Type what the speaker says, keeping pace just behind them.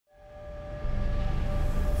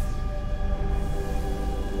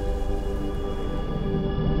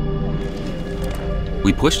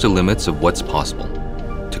we push the limits of what's possible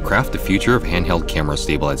to craft the future of handheld camera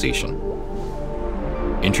stabilization.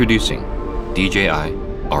 Introducing DJI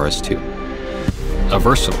RS2, a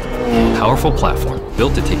versatile, powerful platform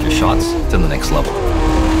built to take your shots to the next level.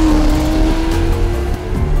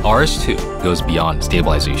 RS2 goes beyond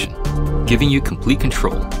stabilization, giving you complete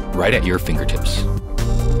control right at your fingertips.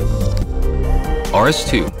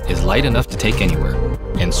 RS2 is light enough to take anywhere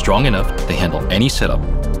and strong enough to handle any setup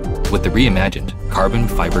with the reimagined carbon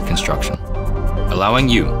fiber construction, allowing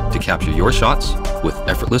you to capture your shots with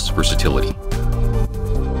effortless versatility.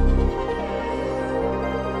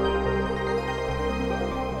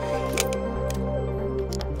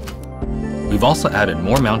 We've also added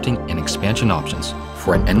more mounting and expansion options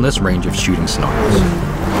for an endless range of shooting scenarios.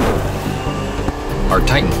 Our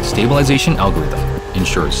Titan stabilization algorithm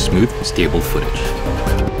ensures smooth, stable footage.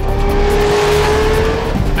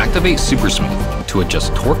 Activate Super Smooth to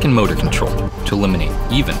adjust torque and motor control to eliminate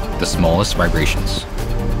even the smallest vibrations.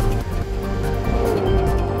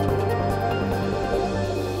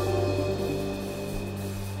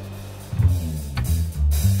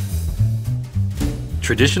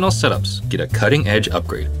 Traditional setups get a cutting-edge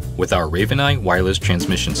upgrade with our Raven-i wireless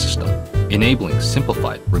transmission system, enabling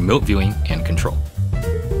simplified remote viewing and control.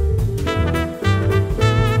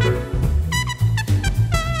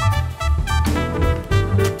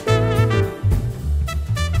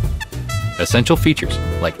 Essential features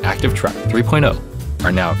like Active Track 3.0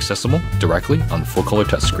 are now accessible directly on the full-color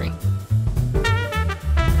touchscreen.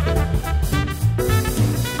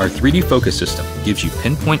 Our 3D focus system gives you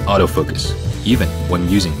pinpoint autofocus even when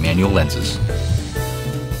using manual lenses.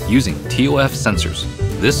 Using TOF sensors,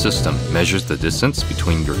 this system measures the distance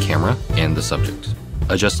between your camera and the subject,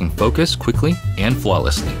 adjusting focus quickly and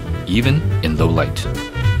flawlessly, even in low light.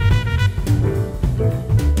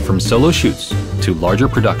 From solo shoots to larger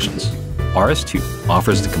productions, RS2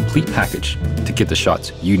 offers the complete package to get the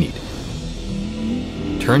shots you need.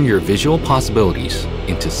 Turn your visual possibilities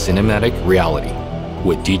into cinematic reality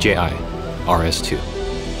with DJI RS2.